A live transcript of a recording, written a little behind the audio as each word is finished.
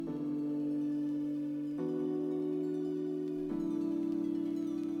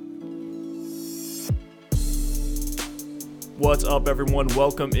What's up, everyone?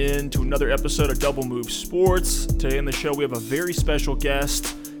 Welcome in to another episode of Double Move Sports. Today on the show, we have a very special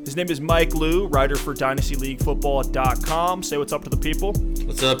guest. His name is Mike Liu, writer for DynastyLeagueFootball.com. Say what's up to the people.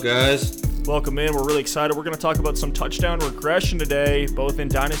 What's up, guys? Welcome in. We're really excited. We're going to talk about some touchdown regression today, both in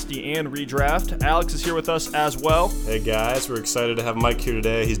Dynasty and Redraft. Alex is here with us as well. Hey, guys. We're excited to have Mike here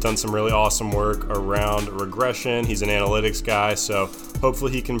today. He's done some really awesome work around regression. He's an analytics guy, so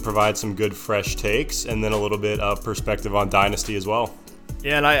hopefully he can provide some good, fresh takes and then a little bit of perspective on Dynasty as well.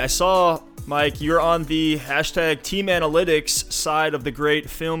 Yeah, and I saw, Mike, you're on the hashtag Team Analytics side of the great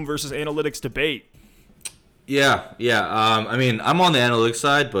film versus analytics debate. Yeah. I mean, I'm on the analytics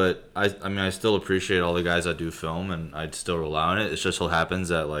side, but I still appreciate all the guys that do film, and I'd still rely on it. It just so happens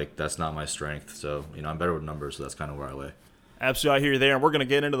that that's not my strength. So I'm better with numbers, so that's kind of where I lay. Absolutely, I hear you there, and we're going to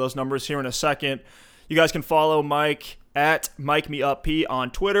get into those numbers here in a second. You guys can follow Mike at MikeMeUpP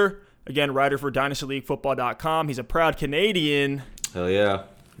on Twitter. Again, writer for DynastyLeagueFootball.com. He's a proud Canadian. Hell yeah,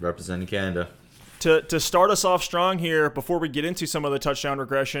 representing Canada. To start us off strong here, before we get into some of the touchdown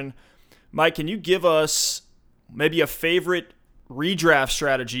regression, Mike, can you give us maybe a favorite redraft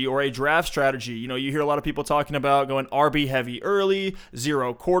strategy or a draft strategy? You hear a lot of people talking about going RB heavy early,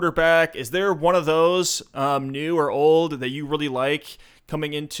 zero quarterback. Is there one of those new or old that you really like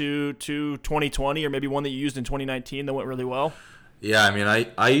coming into 2020, or maybe one that you used in 2019 that went really well? Yeah, I mean,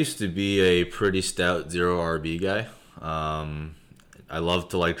 I used to be a pretty stout zero RB guy. I love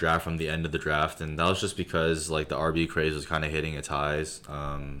to draft from the end of the draft, and that was just because the RB craze was kind of hitting its highs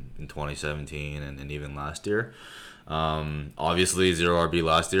in 2017 and even last year. Obviously, zero RB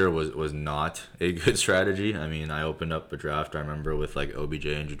last year was not a good strategy. I mean, I opened up a draft, I remember, with OBJ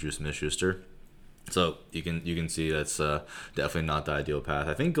and Juju Smith-Schuster. So you can see that's definitely not the ideal path.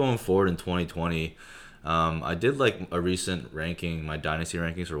 I think going forward in 2020, I did a recent ranking, my dynasty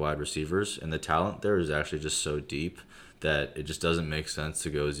rankings for wide receivers, and the talent there is actually just so deep that it just doesn't make sense to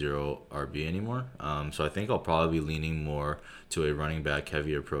go zero RB anymore. So I think I'll probably be leaning more to a running back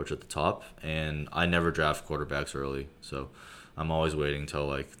heavy approach at the top, and I never draft quarterbacks early, so I'm always waiting till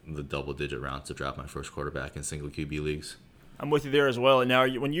the double digit rounds to draft my first quarterback in single QB leagues. I'm with you there as well. And now,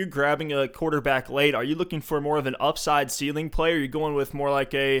 when you're grabbing a quarterback late, are you looking for more of an upside ceiling play, or are you going with more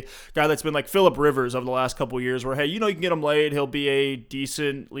like a guy that's been like Phillip Rivers over the last couple of years, where, hey, you can get him late, he'll be a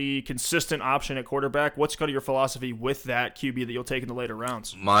decently consistent option at quarterback? What's kind of your philosophy with that QB that you'll take in the later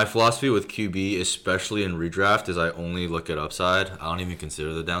rounds? My philosophy with QB, especially in redraft, is I only look at upside. I don't even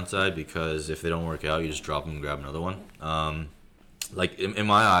consider the downside, because if they don't work out, you just drop them and grab another one. In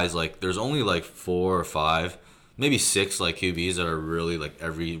my eyes, there's only 4 or 5, maybe 6 QBs that are really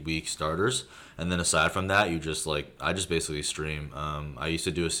every week starters, and then aside from that, you just I just basically stream. I used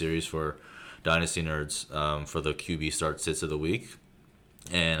to do a series for Dynasty Nerds for the QB start sits of the week,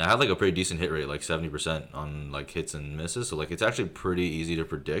 and I had a pretty decent hit rate, 70% on hits and misses. So it's actually pretty easy to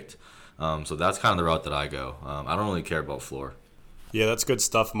predict. So that's kind of the route that I go. I don't really care about floor. Yeah, that's good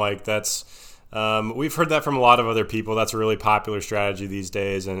stuff, Mike. We've heard that from a lot of other people. That's a really popular strategy these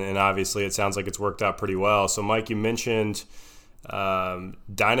days, and obviously it sounds like it's worked out pretty well. So, Mike, you mentioned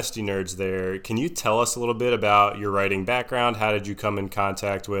Dynasty Nerds there. Can you tell us a little bit about your writing background? How did you come in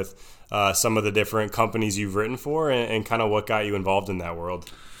contact with some of the different companies you've written for, and kind of what got you involved in that world?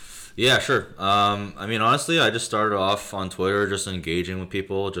 Yeah, sure. I mean, honestly, I just started off on Twitter, just engaging with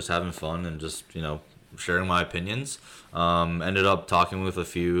people, just having fun, and just, sharing my opinions. Ended up talking with a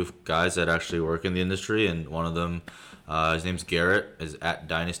few guys that actually work in the industry, and one of them, his name's Garrett, is at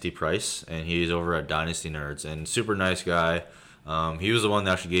Dynasty Price, and he's over at Dynasty Nerds, and super nice guy. He was the one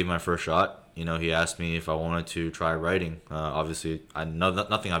that actually gave me my first shot. He asked me if I wanted to try writing. Obviously,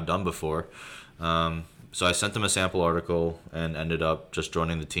 nothing I've done before. So I sent him a sample article and ended up just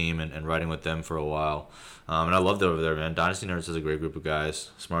joining the team and writing with them for a while. And I loved it over there, man. Dynasty Nerds is a great group of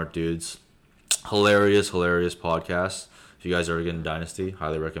guys, smart dudes. Hilarious podcast. If you guys are getting Dynasty,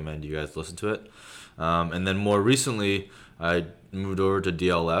 highly recommend you guys listen to it. And then more recently, I moved over to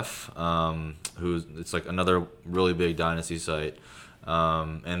DLF, it's another really big Dynasty site.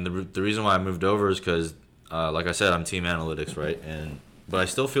 And the reason why I moved over is because, like I said, I'm team analytics, right? But I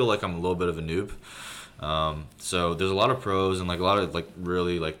still feel like I'm a little bit of a noob. So there's a lot of pros and a lot of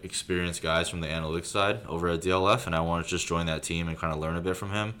really experienced guys from the analytics side over at DLF, and I want to just join that team and kind of learn a bit from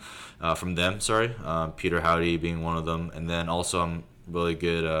them. Peter Howdy being one of them, and then also I'm really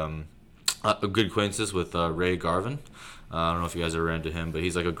good, a good acquaintances with Ray Garvin. I don't know if you guys ever ran into him, but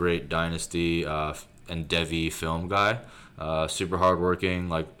he's a great Dynasty and Devi film guy. Super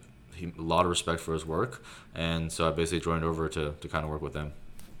hardworking, a lot of respect for his work, and so I basically joined over to kind of work with them.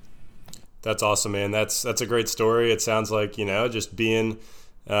 That's awesome, man. That's a great story. It sounds like, just being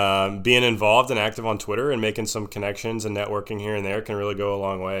being involved and active on Twitter and making some connections and networking here and there can really go a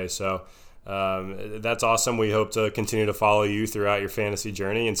long way. So that's awesome. We hope to continue to follow you throughout your fantasy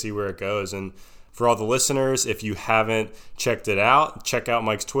journey and see where it goes. And for all the listeners, if you haven't checked it out, check out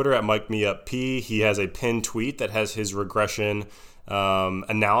Mike's Twitter at MikeMeUpP. He has a pinned tweet that has his regression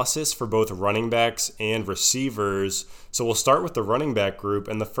analysis for both running backs and receivers. So we'll start with the running back group,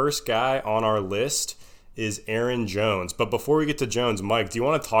 and the first guy on our list is Aaron Jones. But before we get to Jones, Mike, do you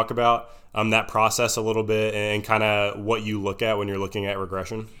want to talk about that process a little bit and kind of what you look at when you're looking at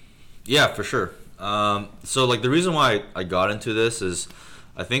regression? Yeah, for sure. So like the reason why I got into this is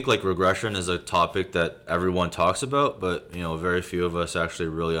I think like regression is a topic that everyone talks about, but very few of us actually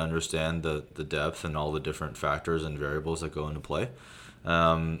really understand the depth and all the different factors and variables that go into play.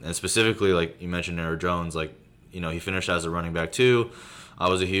 And specifically, like you mentioned, Aaron Jones, like he finished as a running back too. I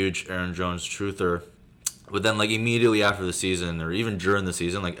was a huge Aaron Jones truther. But then, like, immediately after the season, or even during the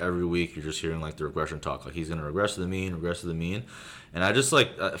season, like, every week, you're just hearing, like, the regression talk. Like, he's going to regress to the mean. And I just,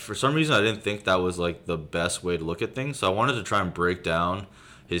 like, for some reason, I didn't think that was, like, the best way to look at things. So I wanted to try and break down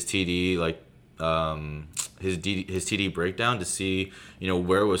his TD, like, his TD breakdown to see,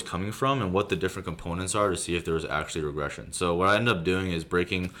 where it was coming from and what the different components are to see if there was actually regression. So what I ended up doing is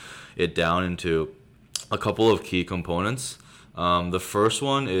breaking it down into a couple of key components. The first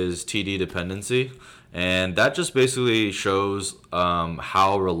one is TD dependency. And that just basically shows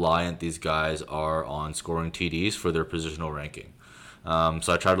how reliant these guys are on scoring TDs for their positional ranking.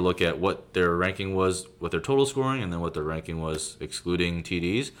 So I tried to look at what their ranking was with their total scoring and then what their ranking was excluding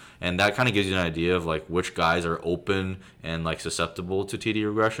TDs. And that kind of gives you an idea of like which guys are open and like susceptible to TD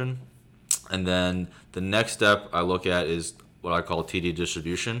regression. And then the next step I look at is what I call TD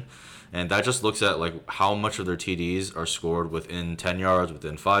distribution. And that just looks at like how much of their TDs are scored within 10 yards,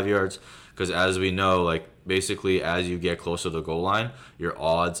 within 5 yards. Because as we know, like basically as you get closer to the goal line, your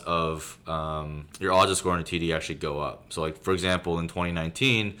odds of scoring a TD actually go up. So like for example, in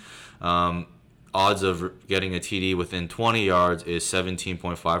 2019, odds of getting a TD within 20 yards is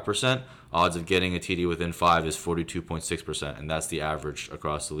 17.5%. Odds of getting a TD within 5 is 42.6%, and that's the average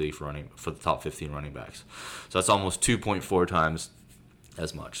across the league for the top 15 running backs. So that's almost 2.4 times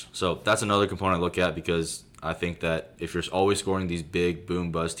as much. So that's another component I look at because I think that if you're always scoring these big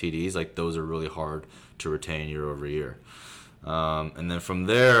boom bust TDs, like those are really hard to retain year over year. And then from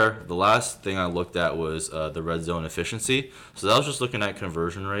there, the last thing I looked at was the red zone efficiency. So that was just looking at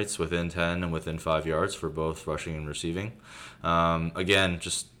conversion rates within 10 and within 5 yards for both rushing and receiving. Again,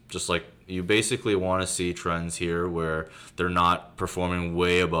 just like you basically want to see trends here where they're not performing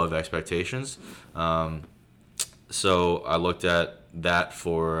way above expectations. So I looked at that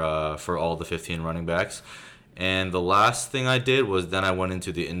for all the 15 running backs. And the last thing I did was then I went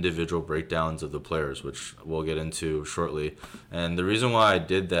into the individual breakdowns of the players, which we'll get into shortly. And the reason why I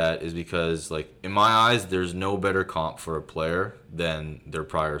did that is because, like, in my eyes, there's no better comp for a player than their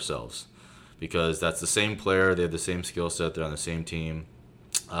prior selves. Because that's the same player, they have the same skill set, they're on the same team,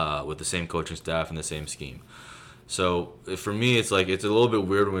 with the same coaching staff and the same scheme. So for me, it's like it's a little bit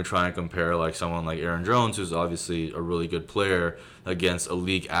weird when we try and compare like someone like Aaron Jones, who's obviously a really good player, against a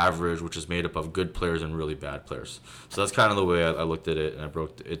league average, which is made up of good players and really bad players. So that's kind of the way I looked at it, and I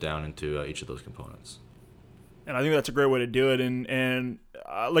broke it down into each of those components. And I think that's a great way to do it. And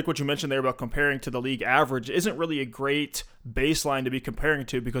like what you mentioned there about comparing to the league average isn't really a great baseline to be comparing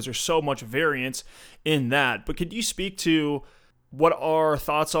to because there's so much variance in that. But could you speak to what our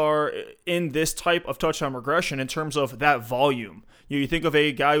thoughts are in this type of touchdown regression in terms of that volume? You think of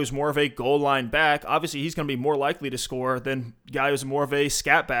a guy who's more of a goal line back, obviously he's going to be more likely to score than a guy who's more of a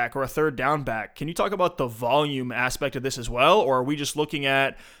scat back or a third down back. Can you talk about the volume aspect of this as well, or are we just looking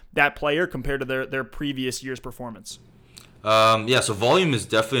at that player compared to their previous year's performance? So volume is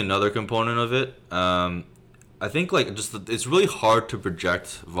definitely another component of it. I think like it's really hard to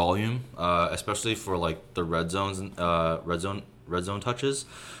project volume, especially for like the red zone touches.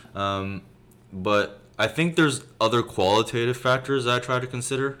 But I think there's other qualitative factors that I try to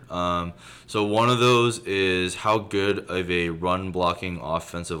consider. So one of those is how good of a run blocking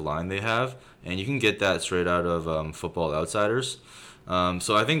offensive line they have, and you can get that straight out of Football Outsiders.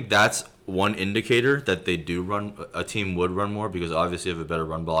 So I think that's one indicator that they do run. A team would run more because obviously if you have a better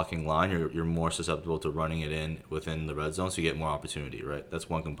run blocking line, you're more susceptible to running it in within the red zone, so you get more opportunity, right? That's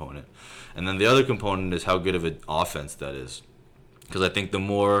one component. And then the other component is how good of an offense that is. Because I think the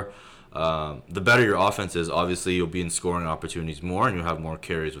better your offense is, obviously you'll be in scoring opportunities more and you'll have more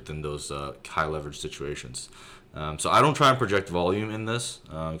carries within those high leverage situations. So I don't try and project volume in this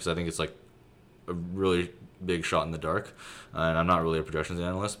because I think it's like a really big shot in the dark. And I'm not really a projections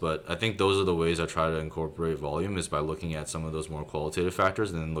analyst, but I think those are the ways I try to incorporate volume, is by looking at some of those more qualitative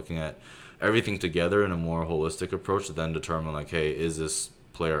factors and then looking at everything together in a more holistic approach to then determine, like, hey, is this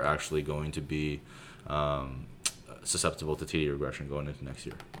player actually going to be susceptible to TD regression going into next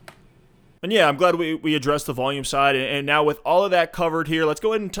year? And yeah, I'm glad we addressed the volume side. And now with all of that covered here, let's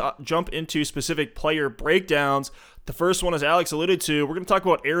go ahead and jump into specific player breakdowns. The first one, as Alex alluded to, we're going to talk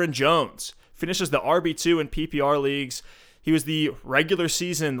about Aaron Jones. Finishes the RB2 in PPR leagues. He was the regular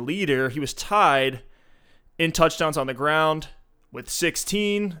season leader. He was tied in touchdowns on the ground with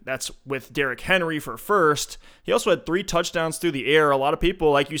 16. That's with Derrick Henry for first. He also had 3 touchdowns through the air. A lot of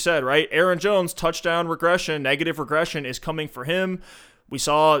people, like you said, right? Aaron Jones, touchdown regression, negative regression is coming for him. We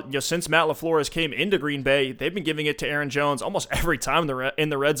saw, since Matt LaFleur came into Green Bay, they've been giving it to Aaron Jones almost every time in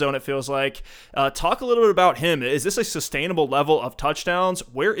the red zone, it feels like. Talk a little bit about him. Is this a sustainable level of touchdowns?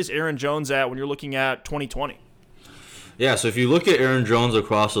 Where is Aaron Jones at when you're looking at 2020? Yeah, so if you look at Aaron Jones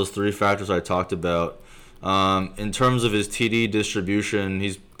across those 3 factors I talked about, in terms of his TD distribution,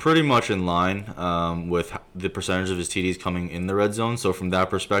 he's pretty much in line with the percentage of his TDs coming in the red zone. So from that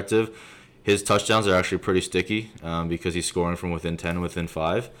perspective, his touchdowns are actually pretty sticky because he's scoring from within 10, within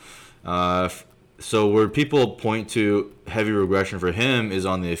 5. So where people point to heavy regression for him is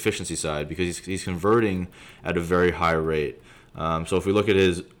on the efficiency side, because he's converting at a very high rate. So if we look at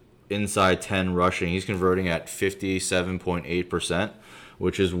his inside 10 rushing, he's converting at 57.8%,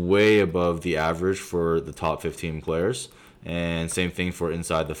 which is way above the average for the top 15 players. And same thing for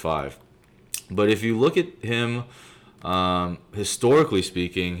inside the 5. But if you look at him, historically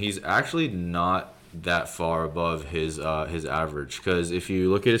speaking, he's actually not that far above his average, because if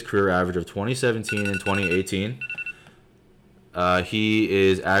you look at his career average of 2017 and 2018, he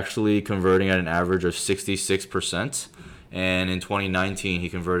is actually converting at an average of 66%, and in 2019 he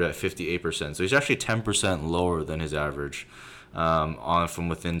converted at 58%. So he's actually 10% lower than his average from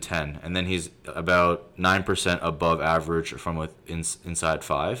within 10, and then he's about 9% above average from inside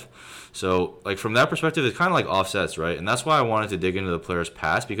 5. So, like, from that perspective, it's kind of like offsets, right? And that's why I wanted to dig into the player's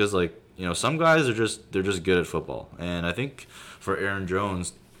past, because, like, some guys are just good at football. And I think for Aaron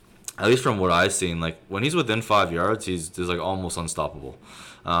Jones, at least from what I've seen, like, when he's within 5 yards, he's like almost unstoppable.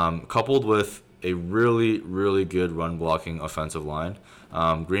 Coupled with a really, really good run blocking offensive line.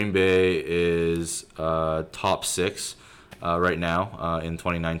 Green Bay is top 6 right now in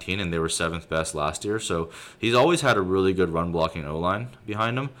 2019, and they were 7th best last year. So he's always had a really good run blocking O-line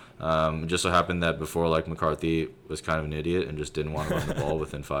behind him. It just so happened that before, like, McCarthy was kind of an idiot and just didn't want to run the ball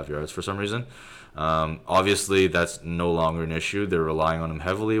within 5 yards for some reason. Obviously, that's no longer an issue. They're relying on him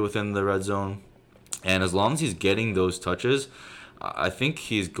heavily within the red zone. And as long as he's getting those touches, I think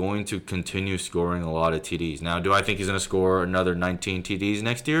he's going to continue scoring a lot of TDs. Now, do I think he's going to score another 19 TDs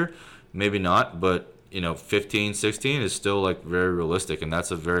next year? Maybe not, but 15, 16 is still, like, very realistic, and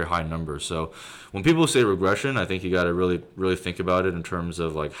that's a very high number. So when people say regression, I think you got to really, really think about it in terms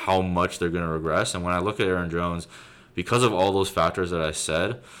of, like, how much they're going to regress. And when I look at Aaron Jones, because of all those factors that I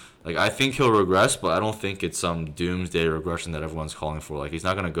said, like, I think he'll regress, but I don't think it's some doomsday regression that everyone's calling for. Like, he's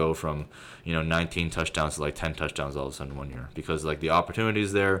not going to go from, 19 touchdowns to, like, 10 touchdowns all of a sudden 1 year, because, like, the opportunity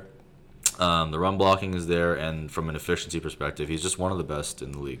is there, the run blocking is there, and from an efficiency perspective, he's just one of the best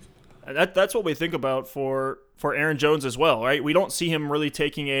in the league. That's what we think about for Aaron Jones as well, right? We don't see him really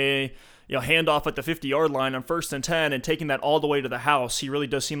taking a handoff at the 50-yard line on 1st and 10 and taking that all the way to the house. He really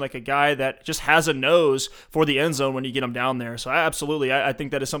does seem like a guy that just has a nose for the end zone when you get him down there. So I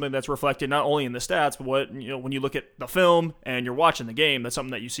think that is something that's reflected not only in the stats, but when you look at the film and you're watching the game, that's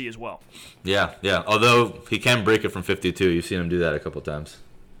something that you see as well. Yeah. Although he can break it from 52. You've seen him do that a couple times.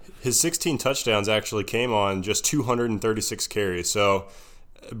 His 16 touchdowns actually came on just 236 carries. So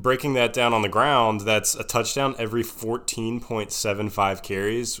breaking that down on the ground, that's a touchdown every 14.75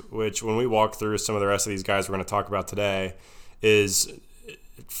 carries, which when we walk through some of the rest of these guys we're going to talk about today is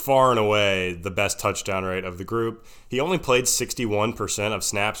far and away the best touchdown rate of the group. He only played 61% of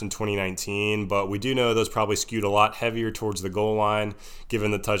snaps in 2019, but we do know those probably skewed a lot heavier towards the goal line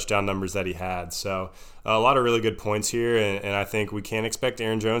given the touchdown numbers that he had. So a lot of really good points here, and I think we can expect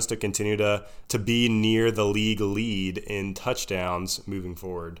Aaron Jones to continue to be near the league lead in touchdowns moving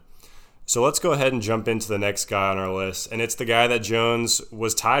forward. So let's go ahead and jump into the next guy on our list, and it's the guy that Jones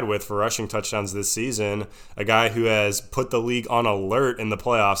was tied with for rushing touchdowns this season, a guy who has put the league on alert in the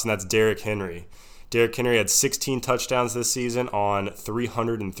playoffs, and that's Derrick Henry. Derrick Henry had 16 touchdowns this season on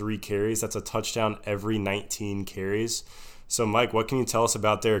 303 carries. That's a touchdown every 19 carries. So, Mike, what can you tell us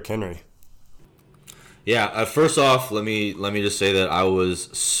about Derrick Henry? Yeah, first off, let me just say that I was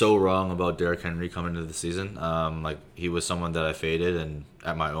so wrong about Derrick Henry coming into the season. Like he was someone that I faded, and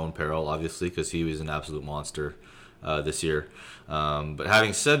at my own peril, obviously, because he was an absolute monster this year. But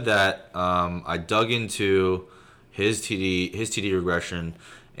having said that, I dug into his TD regression,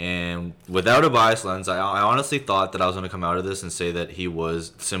 and without a bias lens, I honestly thought that I was going to come out of this and say that he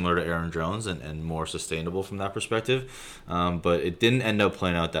was similar to Aaron Jones and more sustainable from that perspective. But it didn't end up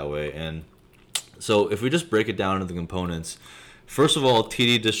playing out that way, and so if we just break it down into the components, first of all,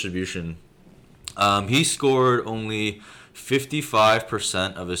 TD distribution. He scored only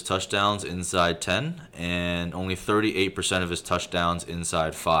 55% of his touchdowns inside 10 and only 38% of his touchdowns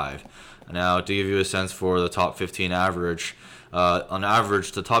inside 5. Now, to give you a sense for the top 15 average, on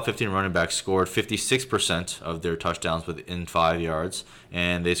average, the top 15 running backs scored 56% of their touchdowns within 5 yards,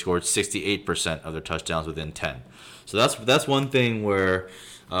 and they scored 68% of their touchdowns within 10. So that's one thing where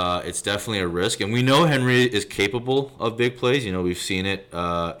it's definitely a risk. And we know Henry is capable of big plays. You know, we've seen it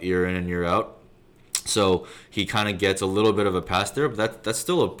year in and year out. So he kind of gets a little bit of a pass there, but that's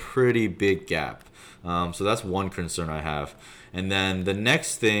still a pretty big gap. So that's one concern I have. And then the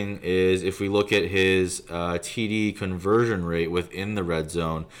next thing is if we look at his TD conversion rate within the red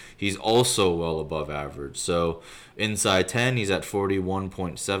zone, he's also well above average. So inside 10, he's at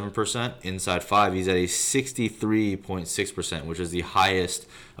 41.7%. Inside 5, he's at a 63.6%, which is the highest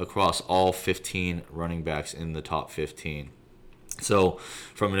across all 15 running backs in the top 15. So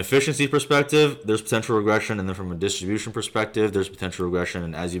from an efficiency perspective, there's potential regression, and then from a distribution perspective, there's potential regression.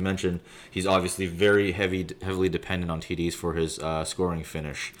 And as you mentioned, he's obviously very heavily dependent on TDs for his scoring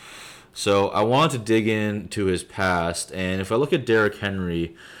finish. So I wanted to dig into his past, and if I look at Derrick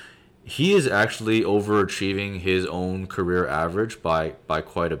Henry, he is actually overachieving his own career average by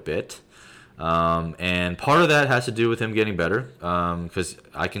quite a bit. And part of that has to do with him getting better, because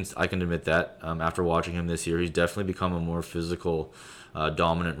I can admit that after watching him this year, he's definitely become a more physical,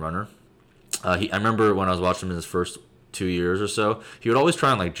 dominant runner. I remember when I was watching him in his first 2 years or so, he would always try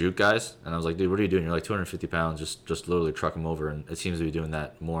and like juke guys, and I was like, dude, what are you doing? You're like 250 pounds, just literally truck him over, and it seems to be doing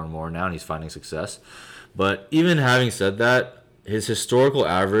that more and more now, and he's finding success. But even having said that, his historical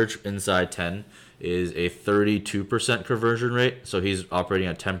average inside 10 is a 32% conversion rate, so he's operating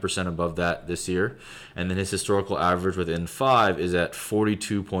at 10% above that this year. And then his historical average within 5 is at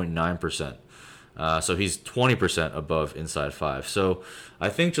 42.9%. So he's 20% above inside 5. So I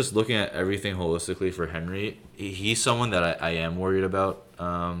think just looking at everything holistically for Henry, he's someone that I am worried about.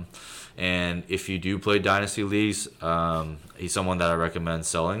 And if you do play Dynasty Leagues, he's someone that I recommend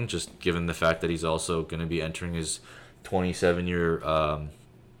selling, just given the fact that he's also going to be entering his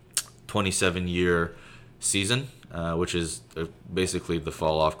 27-year season, which is basically the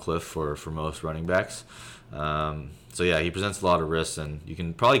fall off cliff for most running backs. So yeah, he presents a lot of risks, and you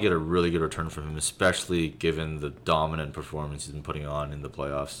can probably get a really good return from him, especially given the dominant performance he's been putting on in the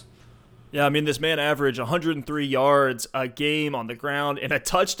playoffs. Yeah, I mean, this man averaged 103 yards a game on the ground and a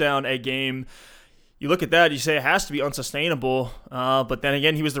touchdown a game. You look at that, you say it has to be unsustainable. But then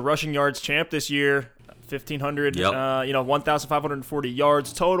again, he was the rushing yards champ this year. 1,500, 1,540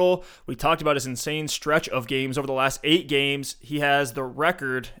 yards total. We talked about his insane stretch of games over the last 8 games. He has the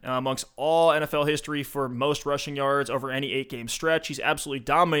record amongst all NFL history for most rushing yards over any 8-game stretch. He's absolutely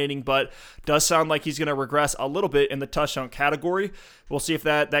dominating, but does sound like he's going to regress a little bit in the touchdown category. We'll see if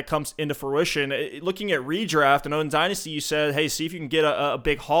that comes into fruition. Looking at redraft, I know in Dynasty you said, hey, see if you can get a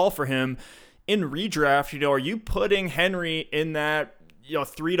big haul for him. In redraft, are you putting Henry in that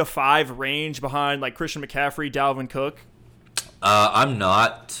 3 to 5 range behind like Christian McCaffrey, Dalvin Cook? I'm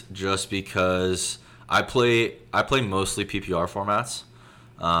not, just because I play mostly PPR formats.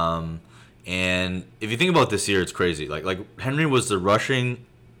 And if you think about this year, it's crazy. Like Henry was the rushing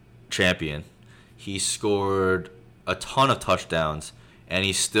champion. He scored a ton of touchdowns, and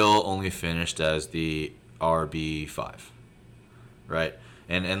he still only finished as the RB5, right?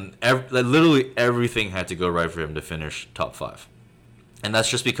 And literally everything had to go right for him to finish top 5. And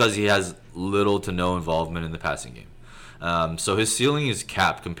that's just because he has little to no involvement in the passing game. So his ceiling is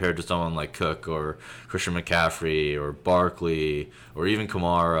capped compared to someone like Cook or Christian McCaffrey or Barkley or even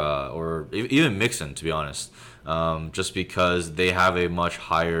Kamara or even Mixon, to be honest, just because they have a much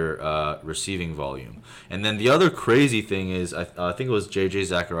higher receiving volume. And then the other crazy thing is, I think it was J.J.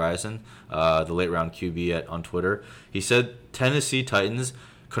 Zachariason, the late-round QB on Twitter. He said Tennessee Titans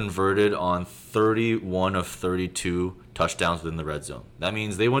converted on 31 of 32 touchdowns within the red zone. That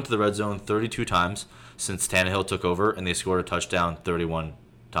means they went to the red zone 32 times since Tannehill took over, and they scored a touchdown 31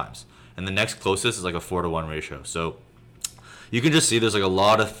 times. And the next closest is like a 4-to-1 ratio. So you can just see there's like a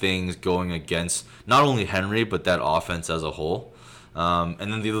lot of things going against not only Henry, but that offense as a whole. And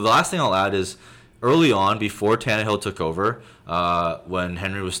then the last thing I'll add is early on, before Tannehill took over, when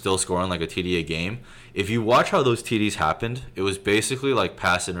Henry was still scoring like a TD a game, if you watch how those TDs happened, it was basically like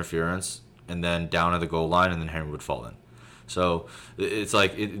pass interference and then down at the goal line, and then Henry would fall in. So it's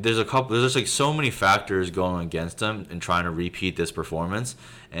like there's just like so many factors going against him in trying to repeat this performance.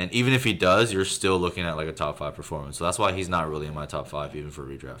 And even if he does, you're still looking at like a top 5 performance. So that's why he's not really in my top 5 even for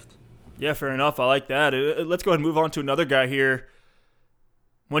redraft. Yeah, fair enough. I like that. Let's go ahead and move on to another guy here.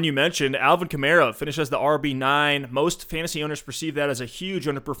 One you mentioned, Alvin Kamara, finished as the RB9. Most fantasy owners perceive that as a huge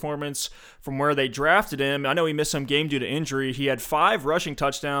underperformance from where they drafted him. I know he missed some game due to injury. He had 5 rushing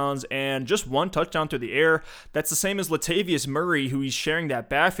touchdowns and just 1 touchdown through the air. That's the same as Latavius Murray, who he's sharing that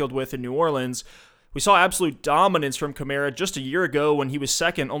backfield with in New Orleans. We saw absolute dominance from Kamara just a year ago when he was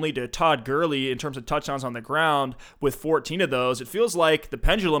second only to Todd Gurley in terms of touchdowns on the ground with 14 of those. It feels like the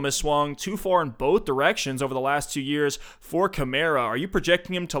pendulum has swung too far in both directions over the last 2 years for Kamara. Are you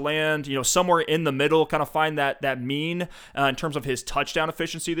projecting him to land, somewhere in the middle, kind of find that mean in terms of his touchdown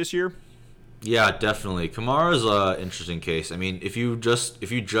efficiency this year? Yeah, definitely. Kamara's an interesting case. I mean, if you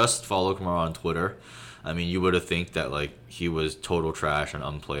just follow Kamara on Twitter, I mean, you would have think that like he was total trash and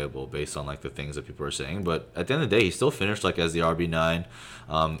unplayable based on like the things that people are saying. But at the end of the day, he still finished like as the RB9,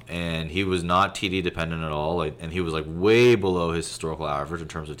 and he was not TD dependent at all. And he was like way below his historical average in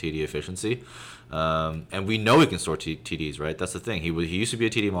terms of TD efficiency. And we know he can store TDs, right? That's the thing. He used to be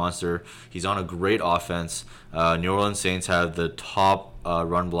a TD monster. He's on a great offense. New Orleans Saints have the top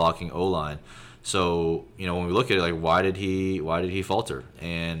run blocking O-line. So, when we look at it, like, why did he falter?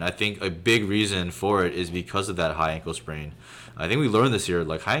 And I think a big reason for it is because of that high ankle sprain. I think we learned this year,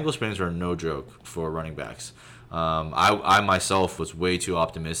 like, high ankle sprains are no joke for running backs. I myself was way too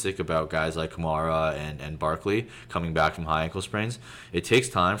optimistic about guys like Kamara and Barkley coming back from high ankle sprains. It takes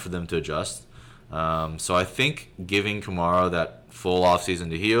time for them to adjust. So I think giving Kamara that full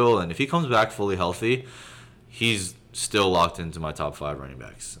offseason to heal, and if he comes back fully healthy, he's still locked into my top 5 running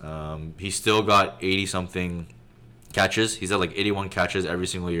backs. He's still got 80-something catches. He's had like 81 catches every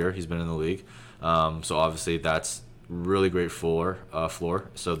single year he's been in the league. So obviously that's really great floor.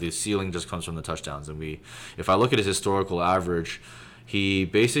 So the ceiling just comes from the touchdowns. And if I look at his historical average, he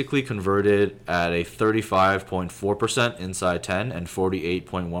basically converted at a 35.4% inside 10 and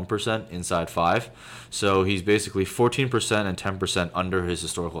 48.1% inside 5. So he's basically 14% and 10% under his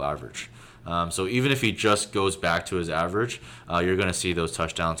historical average. So even if he just goes back to his average, you're going to see those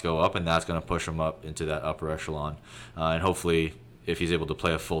touchdowns go up, and that's going to push him up into that upper echelon. And hopefully, if he's able to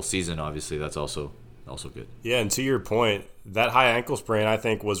play a full season, obviously that's also good. Yeah, and to your point, that high ankle sprain, I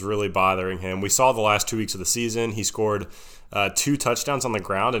think, was really bothering him. We saw the last 2 weeks of the season. He scored 2 touchdowns on the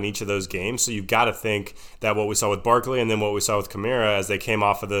ground in each of those games. So you've got to think that what we saw with Barkley and then what we saw with Kamara as they came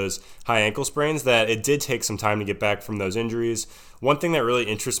off of those high ankle sprains, that it did take some time to get back from those injuries. One thing that really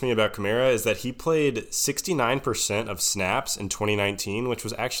interests me about Kamara is that he played 69% of snaps in 2019, which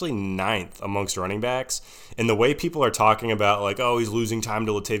was actually 9th amongst running backs. And the way people are talking about, like, oh, he's losing time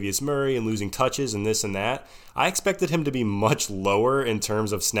to Latavius Murray and losing touches and this and that, I expected him to be much lower in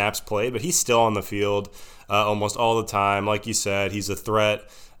terms of snaps played, but he's still on the field almost all the time. Like you said, he's a threat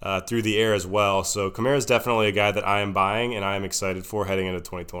through the air as well. So Kamara is definitely a guy that I am buying and I am excited for heading into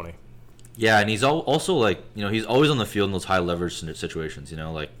 2020. Yeah, and he's also like, he's always on the field in those high leverage situations,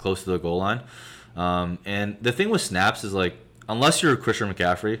 like close to the goal line. And the thing with snaps is like, unless you're Christian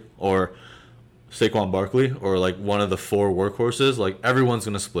McCaffrey or Saquon Barkley or like one of the 4 workhorses, like everyone's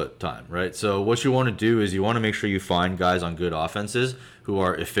going to split time, right? So what you want to do is you want to make sure you find guys on good offenses who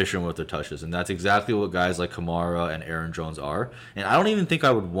are efficient with their touches. And that's exactly what guys like Kamara and Aaron Jones are. And I don't even think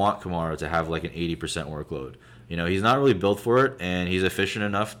I would want Kamara to have like an 80% workload. He's not really built for it, and he's efficient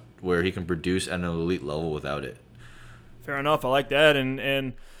enough where he can produce at an elite level without it. Fair enough. I like that.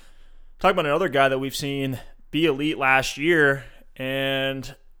 And talk about another guy that we've seen be elite last year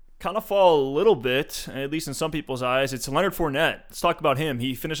and kind of fall a little bit, at least in some people's eyes. It's Leonard Fournette. Let's talk about him.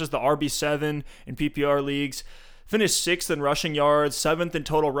 He finishes the RB7 in PPR leagues, finished 6th in rushing yards, 7th in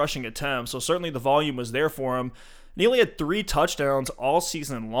total rushing attempts. So certainly the volume was there for him. And he only had 3 touchdowns all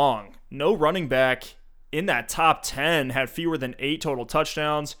season long. No running back in that top 10 had fewer than 8 total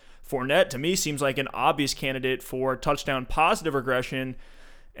touchdowns. Fournette, to me, seems like an obvious candidate for touchdown positive regression.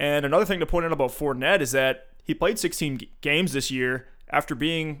 And another thing to point out about Fournette is that he played 16 games this year after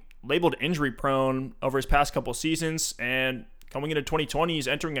being labeled injury prone over his past couple seasons. And coming into 2020, he's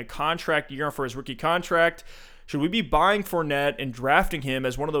entering a contract year for his rookie contract. Should we be buying Fournette and drafting him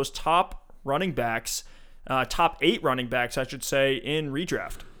as one of those top running backs, top 8 running backs, I should say, in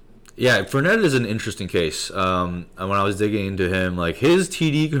redraft? Yeah, Fournette is an interesting case. And when I was digging into him, like his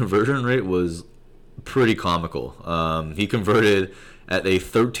TD conversion rate was pretty comical. He converted at a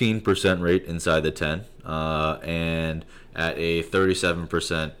 13% rate inside the 10, and at a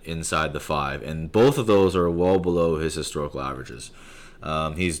 37% inside the 5. And both of those are well below his historical averages.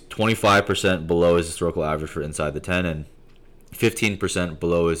 He's 25% below his historical average for inside the 10 and 15%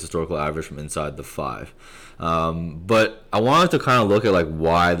 below his historical average from inside the 5. But I wanted to kind of look at like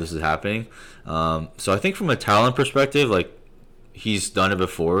why this is happening. So I think from a talent perspective, like he's done it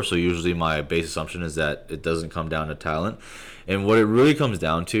before, so usually my base assumption is that it doesn't come down to talent. And what it really comes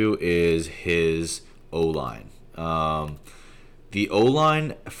down to is his O-line. The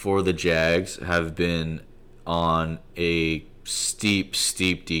O-line for the Jags have been on a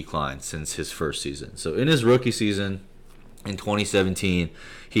steep decline since his first season. So in his rookie season in 2017,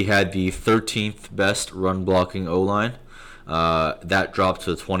 he had the 13th best run blocking O-line. That dropped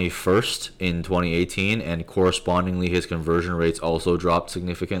to 21st in 2018, and correspondingly his conversion rates also dropped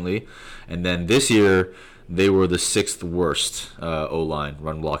significantly. And then this year, they were the 6th worst O-line,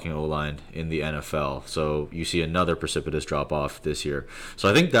 run blocking O-line in the NFL. So you see another precipitous drop off this year. So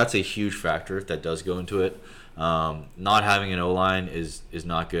I think that's a huge factor that does go into it. Not having an O-line is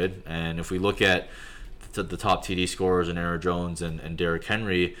not good. And if we look at the top TD scorers in Aaron Jones and Derrick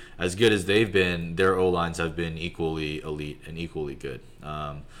Henry, as good as they've been, their O-lines have been equally elite and equally good.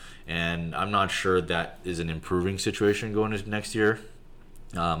 And I'm not sure that is an improving situation going into next year.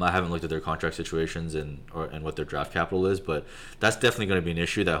 I haven't looked at their contract situations and what their draft capital is, but that's definitely going to be an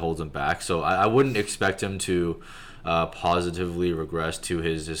issue that holds him back. So I wouldn't expect him to positively regress to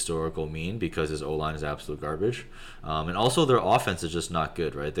his historical mean because his O-line is absolute garbage. And also their offense is just not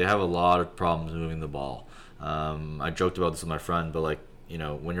good, right? They have a lot of problems moving the ball. I joked about this with my friend, but like, you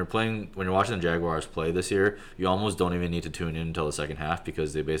know, when you're watching the Jaguars play this year, you almost don't even need to tune in until the second half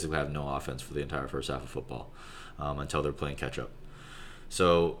because they basically have no offense for the entire first half of football until they're playing catch up.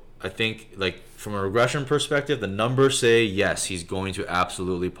 So I think, like, from a regression perspective, the numbers say, yes, he's going to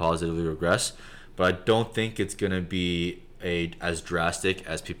absolutely positively regress, but I don't think it's going to be as drastic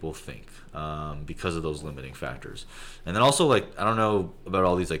as people think because of those limiting factors. And then also, like, I don't know about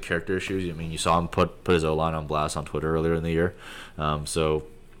all these, like, character issues. I mean, you saw him put his O-line on blast on Twitter earlier in the year. So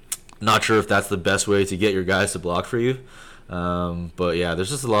not sure if that's the best way to get your guys to block for you. But, yeah, there's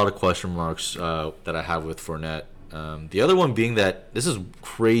just a lot of question marks that I have with Fournette. The other one being that this is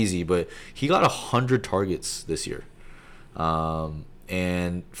crazy, but he got 100 targets this year.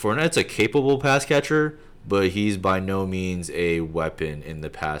 And Fournette's a capable pass catcher, but he's by no means a weapon in the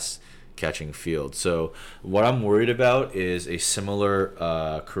pass catching field. So what I'm worried about is a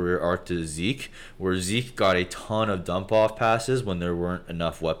similar career arc to Zeke, where Zeke got a ton of dump off passes when there weren't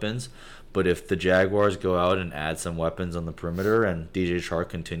enough weapons. But if the Jaguars go out and add some weapons on the perimeter and DJ Chark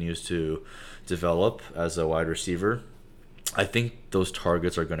continues to develop as a wide receiver, I think those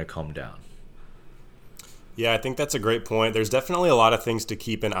targets are going to come down. Yeah, I think that's a great point. There's definitely a lot of things to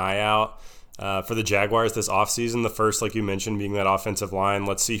keep an eye out for the Jaguars this offseason. The first, like you mentioned, being that offensive line.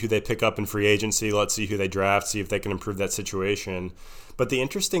 Let's see who they pick up in free agency. Let's see who they draft, see if they can improve that situation. But the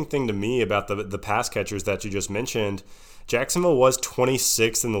interesting thing to me about the pass catchers that you just mentioned, Jacksonville was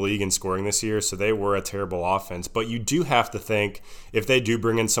 26th in the league in scoring this year, so they were a terrible offense. But you do have to think if they do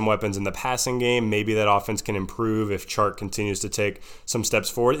bring in some weapons in the passing game, maybe that offense can improve if Chark continues to take some steps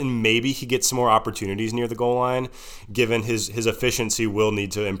forward, and maybe he gets some more opportunities near the goal line, given his efficiency will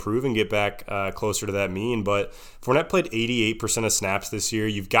need to improve and get back closer to that mean. But Fournette played 88% of snaps this year.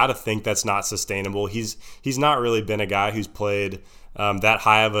 You've got to think that's not sustainable. He's not really been a guy who's played that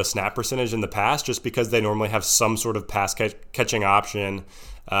high of a snap percentage in the past, just because they normally have some sort of pass catching option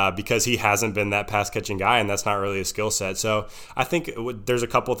because he hasn't been that pass catching guy, and that's not really a skill set. So I think there's a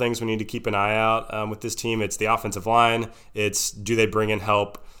couple things we need to keep an eye out with this team. It's the offensive line. It's do they bring in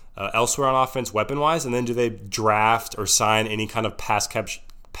help elsewhere on offense weapon wise, and then do they draft or sign any kind of pass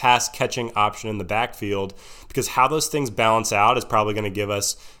catching option in the backfield, because how those things balance out is probably going to give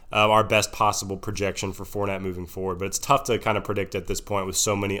us our best possible projection for Fournette moving forward. But it's tough to kind of predict at this point with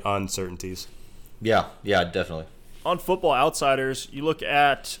so many uncertainties. Yeah, definitely. On Football Outsiders, you look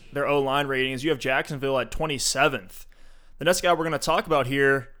at their O-line ratings, you have Jacksonville at 27th. The next guy we're going to talk about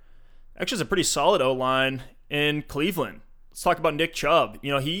here actually is a pretty solid O-line in Cleveland. Let's talk about Nick Chubb.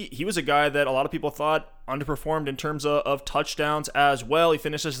 You know, he was a guy that a lot of people thought underperformed in terms of touchdowns as well. He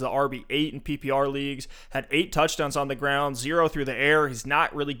finishes the RB8 in PPR leagues, had 8 touchdowns on the ground, 0 through the air. He's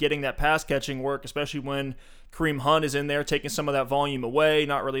not really getting that pass catching work, especially when Kareem Hunt is in there taking some of that volume away.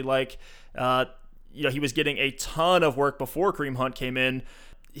 Not really like, he was getting a ton of work before Kareem Hunt came in.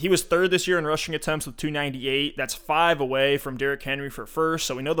 He was third this year in rushing attempts with 298. That's 5 away from Derrick Henry for first.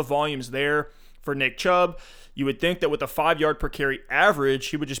 So we know the volume's there for Nick Chubb. You would think that with a 5-yard per carry average,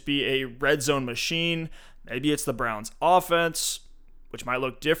 he would just be a red zone machine. Maybe it's the Browns offense. which might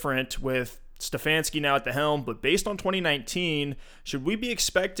look different with Stefanski now at the helm, but based on 2019, should we be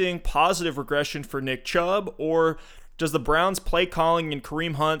expecting positive regression for Nick Chubb, or does the Browns' play calling and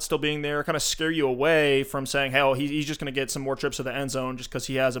Kareem Hunt still being there kind of scare you away from saying, hey, he's just going to get some more trips to the end zone just because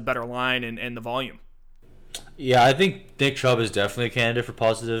he has a better line and the volume? Yeah, I think Nick Chubb is definitely a candidate for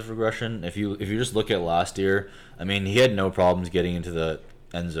positive regression. If you just look at last year, I mean, he had no problems getting into the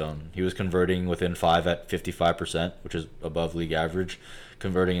end zone. He was converting within 5 at 55%, which is above league average,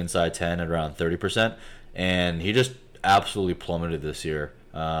 converting inside 10 at around 30%, and he just absolutely plummeted this year.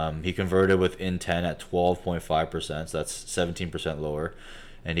 He converted within 10 at 12.5%, so that's 17% lower,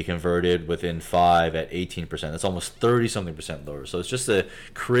 and he converted within 5 at 18%. That's almost 30-something percent lower. So it's just a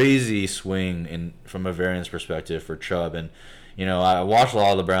crazy swing from a variance perspective for Chubb. And, you know, I watched a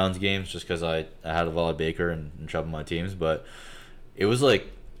lot of the Browns games just because I had Lavelle Baker and Chubb on my teams, but it was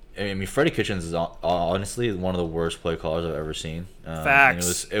like, I mean, Freddie Kitchens is honestly one of the worst play callers I've ever seen.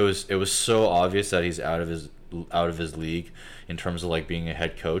 Facts. It was so obvious that he's out of his league in terms of like being a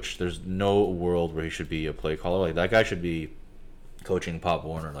head coach. There's no world where he should be a play caller. Like, that guy should be coaching Pop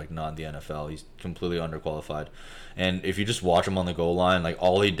Warner, like, not in the NFL. He's completely underqualified. And if you just watch him on the goal line, like,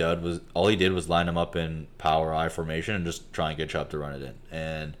 all he did was line him up in power I formation and just try and get Chubb to run it in.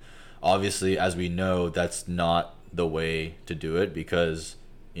 And obviously, as we know, that's not the way to do it, because,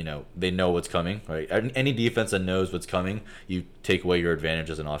 you know, they know what's coming, right? Any defense that knows what's coming, you take away your advantage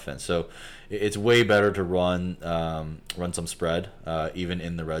as an offense. So it's way better to run some spread, even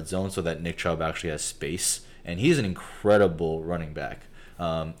in the red zone, so that Nick Chubb actually has space. And he's an incredible running back,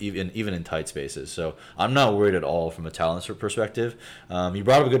 even in tight spaces. So I'm not worried at all from a talent perspective. You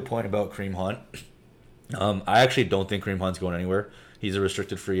brought up a good point about Kareem Hunt. I actually don't think Kareem Hunt's going anywhere. He's a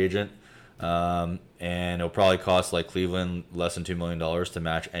restricted free agent. And it'll probably cost, like, Cleveland less than $2 million to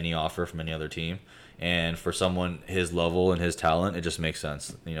match any offer from any other team. And for someone his level and his talent, it just makes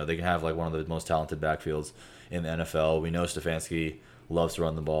sense. You know, they can have, like, one of the most talented backfields in the NFL. We know Stefanski loves to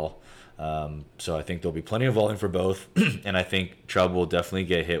run the ball. So I think there'll be plenty of volume for both. And I think Chubb will definitely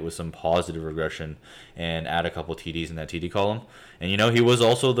get hit with some positive regression and add a couple TDs in that TD column. And, you know, he was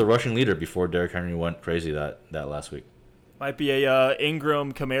also the rushing leader before Derrick Henry went crazy that last week. Might be a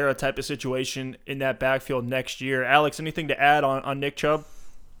Ingram, Kamara type of situation in that backfield next year. Alex, anything to add on Nick Chubb?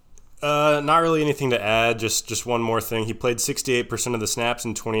 Not really anything to add. Just one more thing. He played 68% of the snaps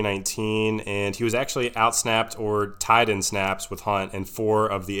in 2019, and he was actually outsnapped or tied in snaps with Hunt in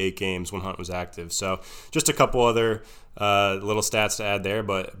 4 of the 8 games when Hunt was active. So just a couple other little stats to add there,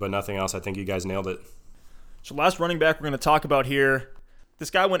 but nothing else. I think you guys nailed it. So last running back we're going to talk about here. This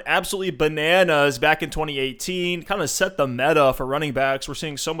guy went absolutely bananas back in 2018, kind of set the meta for running backs. We're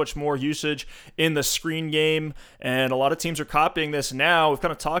seeing so much more usage in the screen game, and a lot of teams are copying this now. We've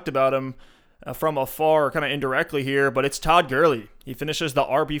kind of talked about him from afar, kind of indirectly here, but it's Todd Gurley. He finishes the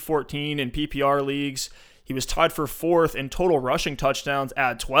RB14 in PPR leagues. He was tied for 4th in total rushing touchdowns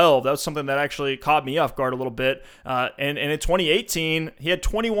at 12. That was something that actually caught me off guard a little bit. And in 2018, he had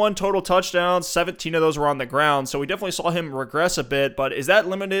 21 total touchdowns. 17 of those were on the ground. So we definitely saw him regress a bit. But is that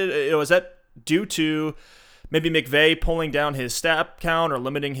limited? Is that due to maybe McVay pulling down his snap count or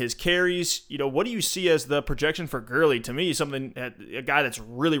limiting his carries? What do you see as the projection for Gurley? To me, a guy that's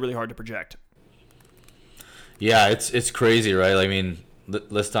really, really hard to project. Yeah, it's crazy, right? I mean,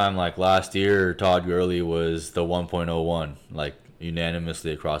 this time, like last year, Todd Gurley was the 1.01, like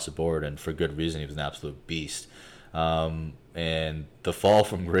unanimously across the board, and for good reason. He was an absolute beast. And the fall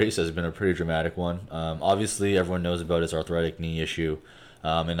from grace has been a pretty dramatic one. Obviously, everyone knows about his arthritic knee issue,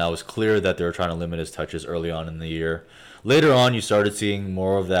 and that was clear that they were trying to limit his touches early on in the year. Later on, you started seeing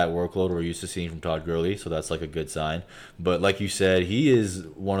more of that workload we're used to seeing from Todd Gurley, so that's like a good sign. But like you said, he is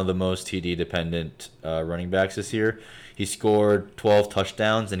one of the most TD-dependent running backs this year. He scored 12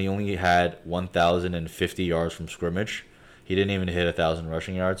 touchdowns, and he only had 1,050 yards from scrimmage. He didn't even hit 1,000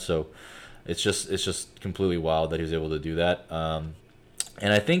 rushing yards, so it's just completely wild that he was able to do that.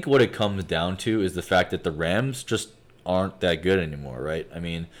 And I think what it comes down to is the fact that the Rams just aren't that good anymore, right? I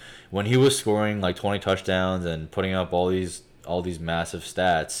mean, when he was scoring like 20 touchdowns and putting up all these massive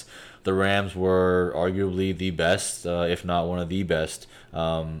stats, the Rams were arguably the best, if not one of the best,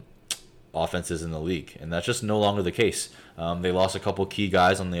 offenses in the league, and that's just no longer the case. They lost a couple key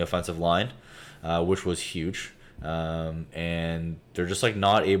guys on the offensive line, which was huge, and they're just like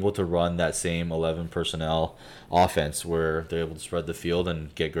not able to run that same 11 personnel offense where they're able to spread the field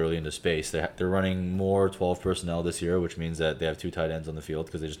and get Gurley into space. They're running more 12 personnel this year, which means that they have 2 tight ends on the field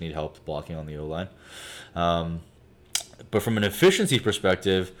because they just need help blocking on the O-line. But from an efficiency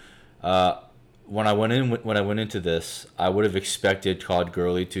perspective, when I went into this, I would have expected Todd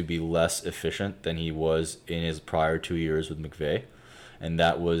Gurley to be less efficient than he was in his prior 2 years with McVay. and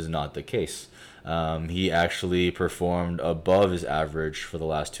that was not the case. He actually performed above his average for the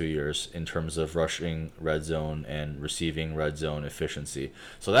last 2 years in terms of rushing red zone and receiving red zone efficiency.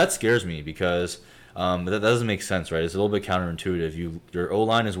 So that scares me because that doesn't make sense, right? It's a little bit counterintuitive. Your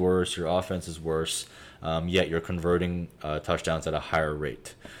O-line is worse, your offense is worse, yet you're converting touchdowns at a higher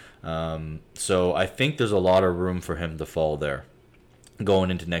rate. So I think there's a lot of room for him to fall there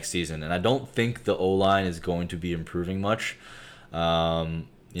going into next season. And I don't think the O-line is going to be improving much.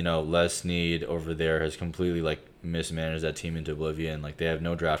 Les Snead over there has completely mismanaged that team into oblivion. They have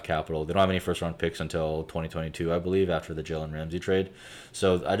no draft capital. They don't have any first round picks until 2022, I believe, after the Jalen Ramsey trade.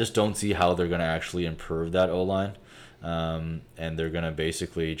 So I just don't see how they're going to actually improve that O-line. And they're going to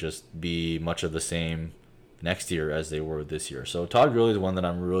basically just be much of the same next year as they were this year. So Todd Gurley is one that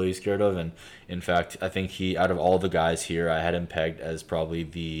I'm really scared of. And in fact, I think out of all the guys here, I had him pegged as probably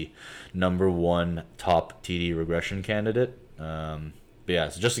the number one top TD regression candidate. But yeah,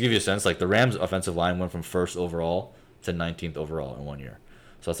 so just to give you a sense, the Rams' offensive line went from 1st overall to 19th overall in 1 year.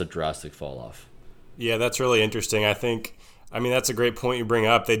 So that's a drastic fall off. Yeah, that's really interesting. That's a great point you bring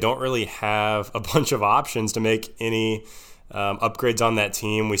up. They don't really have a bunch of options to make any upgrades on that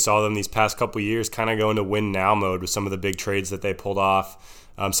team. We saw them these past couple years kind of go into win now mode with some of the big trades that they pulled off,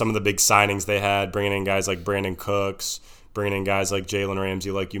 some of the big signings they had, bringing in guys like Brandon Cooks, bringing in guys like Jalen Ramsey,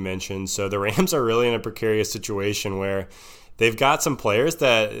 like you mentioned. So the Rams are really in a precarious situation where they've got some players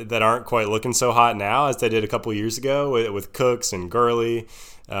that aren't quite looking so hot now as they did a couple years ago with Cooks and Gurley.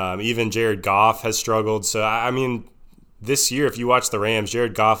 Even Jared Goff has struggled. So, this year, if you watch the Rams,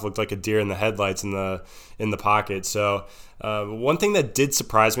 Jared Goff looked like a deer in the headlights in the pocket. So one thing that did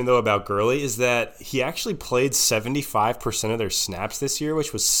surprise me, though, about Gurley is that he actually played 75% of their snaps this year,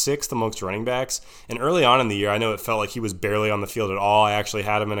 which was 6th amongst running backs. And early on in the year, I know it felt like he was barely on the field at all. I actually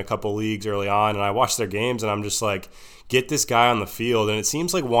had him in a couple leagues early on, and I watched their games, and I'm just like, get this guy on the field. And it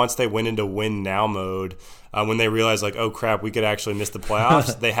seems like once they went into win now mode, when they realized oh crap, we could actually miss the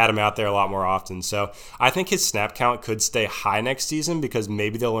playoffs, they had him out there a lot more often. So I think his snap count could stay high next season because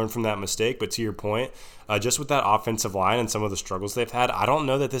maybe they'll learn from that mistake. But to your point, just with that offensive line and some of the struggles they've had, I don't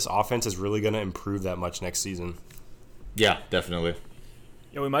know that this offense is really going to improve that much next season. Yeah, definitely.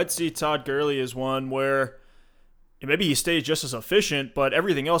 Yeah, we might see Todd Gurley as one where maybe he stays just as efficient, but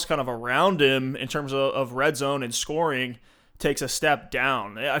everything else kind of around him in terms of red zone and scoring takes a step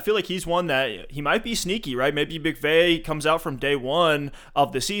down. I feel like he's one that he might be sneaky, right? Maybe McVay comes out from day one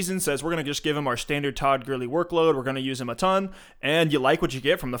of the season, says we're going to just give him our standard Todd Gurley workload. We're going to use him a ton, and you like what you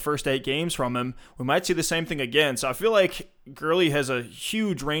get from the first 8 games from him. We might see the same thing again. So I feel like Gurley has a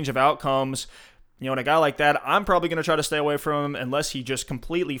huge range of outcomes. And a guy like that, I'm probably going to try to stay away from him unless he just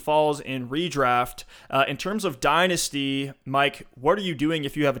completely falls in redraft. In terms of dynasty, Mike, what are you doing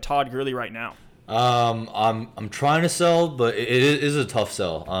if you have a Todd Gurley right now? I'm trying to sell, but it is a tough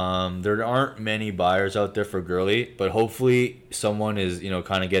sell. There aren't many buyers out there for Gurley, but hopefully someone is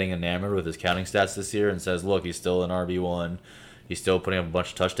kind of getting enamored with his counting stats this year and says, look, he's still an RB1. He's still putting up a bunch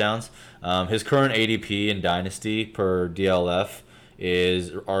of touchdowns. His current ADP in Dynasty per DLF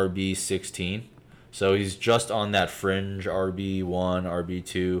is RB16. So he's just on that fringe RB1,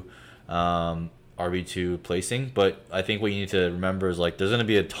 RB2 placing. But I think what you need to remember is there's going to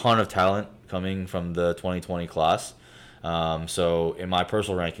be a ton of talent coming from the 2020 class. So in my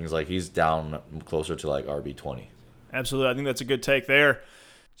personal rankings, he's down closer to RB20. Absolutely. I think that's a good take there.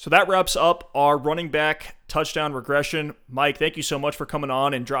 So that wraps up our running back touchdown regression. Mike, thank you so much for coming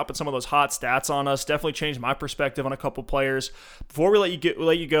on and dropping some of those hot stats on us. Definitely changed my perspective on a couple players. Before we let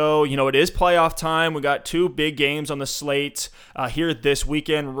you go, it is playoff time. We got 2 big games on the slate here this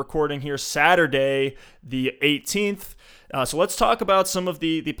weekend. We're recording here Saturday, the 18th. So let's talk about some of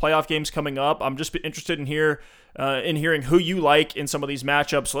the playoff games coming up. I'm just interested in hearing who you like in some of these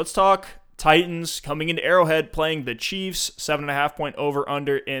matchups. So let's talk Titans coming into Arrowhead playing the Chiefs, 7.5 point over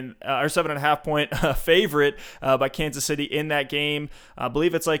under or 7.5 point favorite by Kansas City in that game. I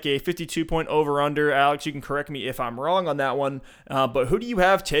believe it's a 52 point over under. Alex, you can correct me if I'm wrong on that one. But who do you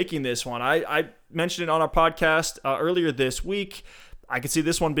have taking this one? I mentioned it on our podcast earlier this week. I could see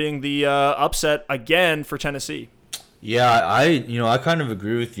this one being the upset again for Tennessee. Yeah, I kind of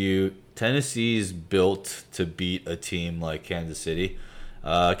agree with you. Tennessee's built to beat a team like Kansas City.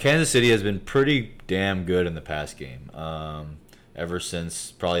 Kansas City has been pretty damn good in the past game, ever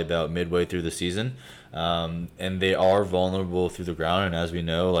since probably about midway through the season. And they are vulnerable through the ground, and as we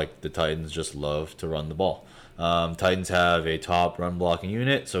know, the Titans just love to run the ball. Titans have a top run blocking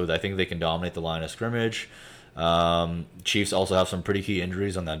unit, so I think they can dominate the line of scrimmage. Chiefs also have some pretty key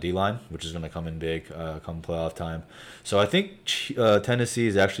injuries on that D-line, which is going to come in big come playoff time. So I think Tennessee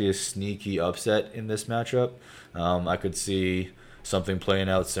is actually a sneaky upset in this matchup. I could see something playing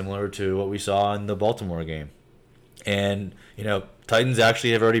out similar to what we saw in the Baltimore game. And, Titans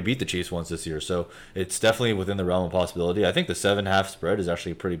actually have already beat the Chiefs once this year, so it's definitely within the realm of possibility. I think the 7.5 spread is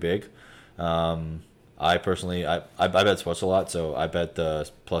actually pretty big. I personally, I bet sports a lot, so I bet the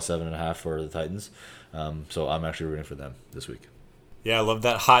plus 7.5 for the Titans. So I'm actually rooting for them this week. Yeah, I love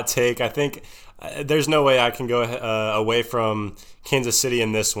that hot take. I think there's no way I can go away from Kansas City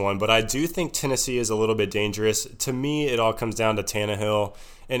in this one, but I do think Tennessee is a little bit dangerous. To me, it all comes down to Tannehill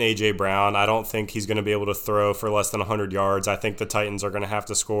and A.J. Brown. I don't think he's going to be able to throw for less than 100 yards. I think the Titans are going to have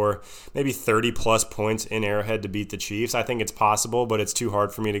to score maybe 30-plus points in Arrowhead to beat the Chiefs. I think it's possible, but it's too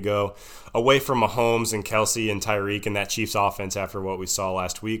hard for me to go away from Mahomes and Kelsey and Tyreek and that Chiefs offense after what we saw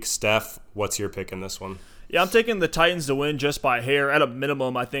last week. Steph, what's your pick in this one? Yeah, I'm taking the Titans to win just by hair. At a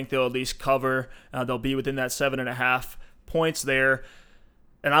minimum, I think they'll at least cover. They'll be within that 7.5 points there.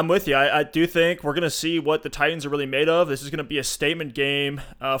 And I'm with you. I do think we're going to see what the Titans are really made of. This is going to be a statement game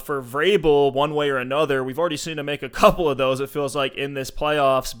for Vrabel one way or another. We've already seen him make a couple of those, it feels like, in this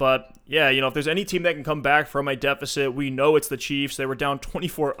playoffs. But, yeah, if there's any team that can come back from a deficit, we know it's the Chiefs. They were down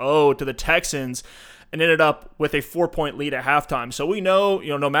 24-0 to the Texans and ended up with a 4-point lead at halftime. So we know,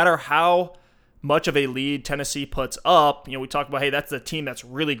 no matter how much of a lead Tennessee puts up, we talk about, hey, that's the team that's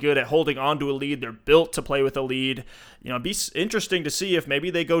really good at holding on to a lead. They're built to play with a lead. It'd be interesting to see if maybe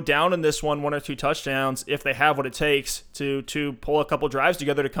they go down in this one or two touchdowns, if they have what it takes to pull a couple drives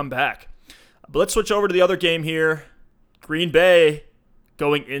together to come back. But let's switch over to the other game here. Green Bay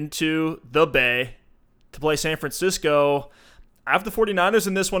going into the Bay to play San Francisco. I have the 49ers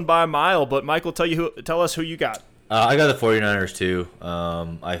in this one by a mile, but Michael, tell us who you got. I got the 49ers too.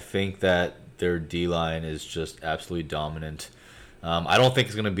 I think that their D-line is just absolutely dominant. I don't think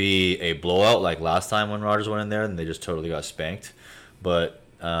it's going to be a blowout like last time when Rodgers went in there and they just totally got spanked. But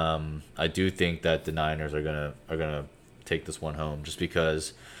I do think that the Niners are gonna take this one home just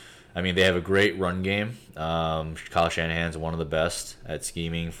because, they have a great run game. Kyle Shanahan's one of the best at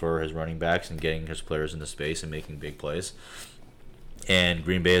scheming for his running backs and getting his players into space and making big plays. And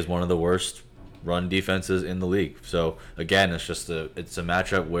Green Bay is one of the worst run defenses in the league. So again, it's a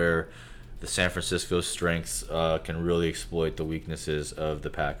matchup where the San Francisco strengths can really exploit the weaknesses of the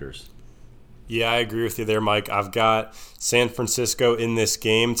Packers. Yeah, I agree with you there, Mike. I've got San Francisco in this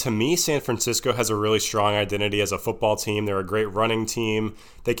game. To me, San Francisco has a really strong identity as a football team. They're a great running team.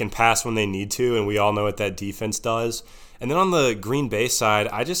 They can pass when they need to, and we all know what that defense does. And then on the Green Bay side,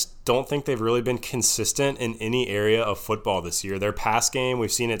 I just don't think they've really been consistent in any area of football this year. Their pass game,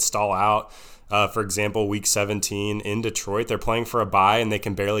 we've seen it stall out. For example, Week 17 in Detroit, they're playing for a bye and they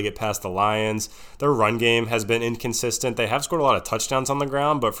can barely get past the Lions. Their run game has been inconsistent. They have scored a lot of touchdowns on the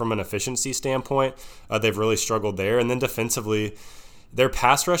ground, but from an efficiency standpoint, they've really struggled there. And then defensively, their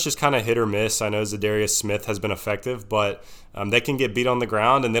pass rush is kind of hit or miss. I know Zadarius Smith has been effective, but they can get beat on the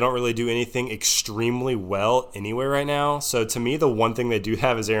ground, and they don't really do anything extremely well anywhere right now. So to me, the one thing they do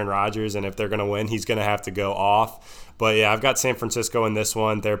have is Aaron Rodgers, and if they're going to win, he's going to have to go off. But yeah, I've got San Francisco in this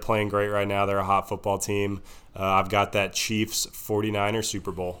one. They're playing great right now. They're a hot football team. I've got that Chiefs 49ers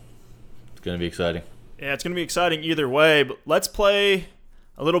Super Bowl. It's going to be exciting. Yeah, it's going to be exciting either way. But let's play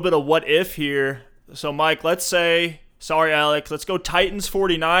a little bit of what if here. So, Mike, let's say, sorry, Alex, let's go Titans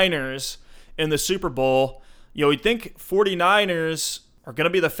 49ers in the Super Bowl. You'd think 49ers are going to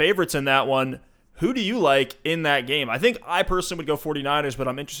be the favorites in that one. Who do you like in that game? I think I personally would go 49ers, but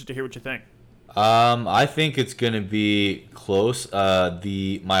I'm interested to hear what you think. I think it's going to be close.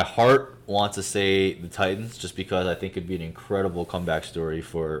 My heart wants to say the Titans just because I think it'd be an incredible comeback story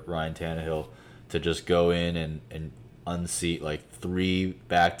for Ryan Tannehill to just go in and unseat like 3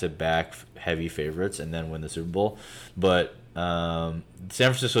 back-to-back heavy favorites and then win the Super Bowl. But San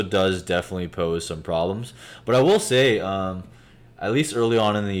Francisco does definitely pose some problems. But I will say, at least early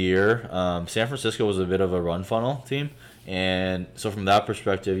on in the year, San Francisco was a bit of a run funnel team. And so from that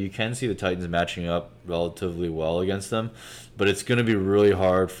perspective, you can see the Titans matching up relatively well against them. But it's going to be really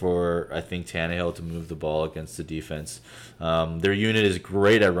hard for, I think, Tannehill to move the ball against the defense. Their unit is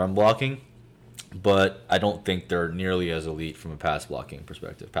great at run blocking, but I don't think they're nearly as elite from a pass blocking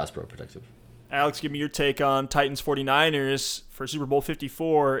perspective, pass pro protective. Alex, give me your take on Titans 49ers for Super Bowl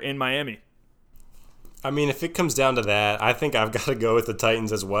 54 in Miami. If it comes down to that, I think I've got to go with the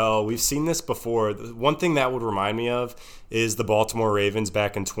Titans as well. We've seen this before. One thing that would remind me of is the Baltimore Ravens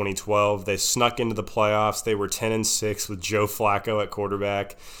back in 2012. They snuck into the playoffs. They were 10-6 with Joe Flacco at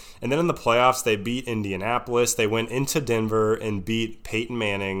quarterback. And then in the playoffs, they beat Indianapolis. They went into Denver and beat Peyton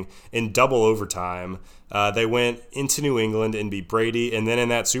Manning in double overtime. They went into New England and beat Brady. And then in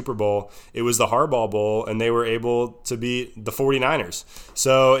that Super Bowl, it was the Harbaugh Bowl, and they were able to beat the 49ers.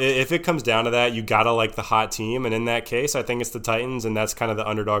 So if it comes down to that, you got to like the hot team. And in that case, I think it's the Titans, and that's kind of the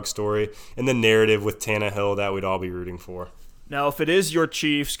underdog story and the narrative with Tannehill that we'd all be rooting for. Now, if it is your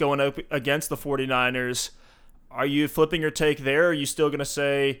Chiefs going up against the 49ers, are you flipping your take there? Are you still going to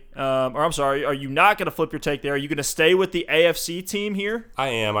say, are you not going to flip your take there? Are you going to stay with the AFC team here? I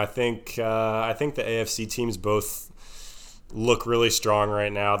am. I think the AFC teams both look really strong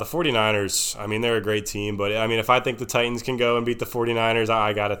right now. The 49ers, I mean, they're a great team, but I mean, if I think the Titans can go and beat the 49ers,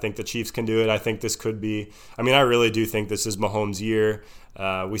 I got to think the Chiefs can do it. I think this could be, I mean, I really do think this is Mahomes' year.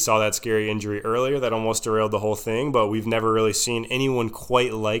 We saw that scary injury earlier that almost derailed the whole thing, but we've never really seen anyone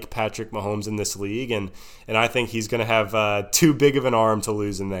quite like Patrick Mahomes in this league, and I think he's going to have too big of an arm to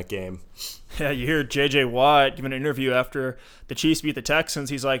lose in that game. Yeah, you hear J.J. Watt giving an interview after the Chiefs beat the Texans.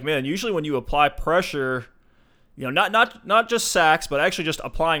 He's like, man, usually when you apply pressure, you know, not just sacks, but actually just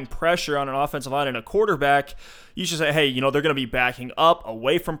applying pressure on an offensive line and a quarterback, you should say, hey, you know, they're going to be backing up,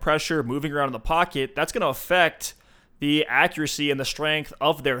 away from pressure, moving around in the pocket. That's going to affect the accuracy and the strength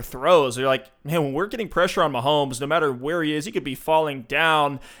of their throws. They're like, man, when we're getting pressure on Mahomes, no matter where he is, he could be falling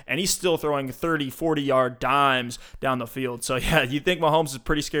down, and he's still throwing 30, 40-yard dimes down the field. So, yeah, you think Mahomes is a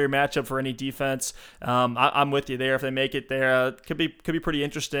pretty scary matchup for any defense. I'm with you there. If they make it there, it could be pretty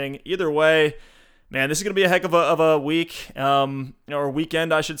interesting. Either way, man, this is going to be a heck of a week, or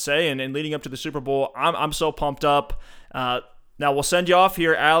weekend, I should say, and leading up to the Super Bowl. I'm so pumped up. Now, we'll send you off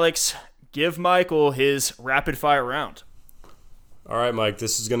here, Alex. Give Michael his rapid-fire round. All right, Mike,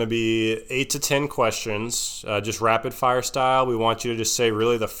 this is going to be 8 to 10 questions, just rapid-fire style. We want you to just say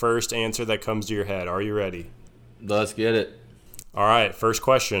really the first answer that comes to your head. Are you ready? Let's get it. All right, first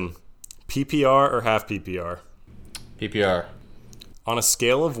question. PPR or half PPR? PPR. On a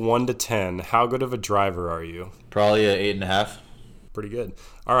scale of 1 to 10, how good of a driver are you? Probably a 8.5. Pretty good.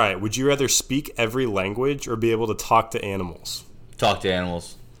 All right, would you rather speak every language or be able to talk to animals? Talk to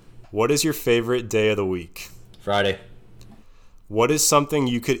animals. What is your favorite day of the week? Friday. What is something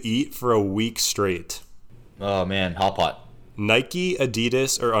you could eat for a week straight? Oh, man, hot pot. Nike,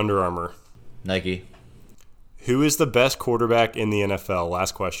 Adidas, or Under Armour? Nike. Who is the best quarterback in the NFL?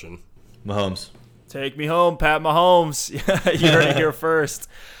 Last question. Mahomes. Take me home, Pat Mahomes. You heard it here first.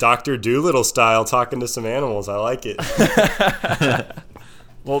 Dr. Doolittle style, talking to some animals. I like it.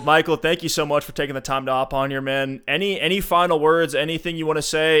 Well, Michael, thank you so much for taking the time to hop on here, man. Any final words, anything you want to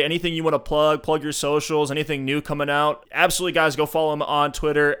say, anything you want to plug your socials, anything new coming out? Absolutely, guys, go follow him on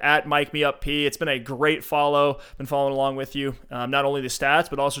Twitter at MikeMeUpP. It's been a great follow. Been following along with you. Not only the stats,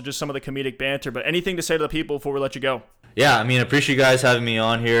 but also just some of the comedic banter. But anything to say to the people before we let you go? Yeah, I mean, appreciate you guys having me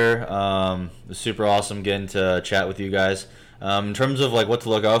on here. It's super awesome getting to chat with you guys. In terms of like what to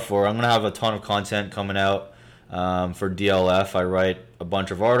look out for, I'm going to have a ton of content coming out. For DLF, I write a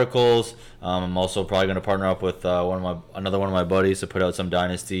bunch of articles. I'm also probably going to partner up with another one of my buddies to put out some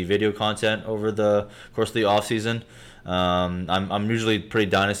Dynasty video content over the course of the off season. I'm usually pretty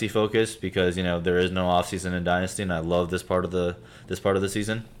Dynasty focused because there is no off season in Dynasty, and I love this part of the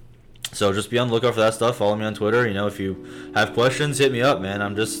season. So just be on the lookout for that stuff. Follow me on Twitter. If you have questions, hit me up, man.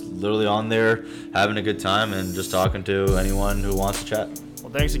 I'm just literally on there having a good time and just talking to anyone who wants to chat.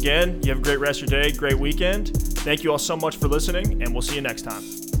 Well, thanks again. You have a great rest of your day, great weekend. Thank you all so much for listening, and we'll see you next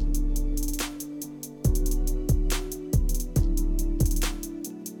time.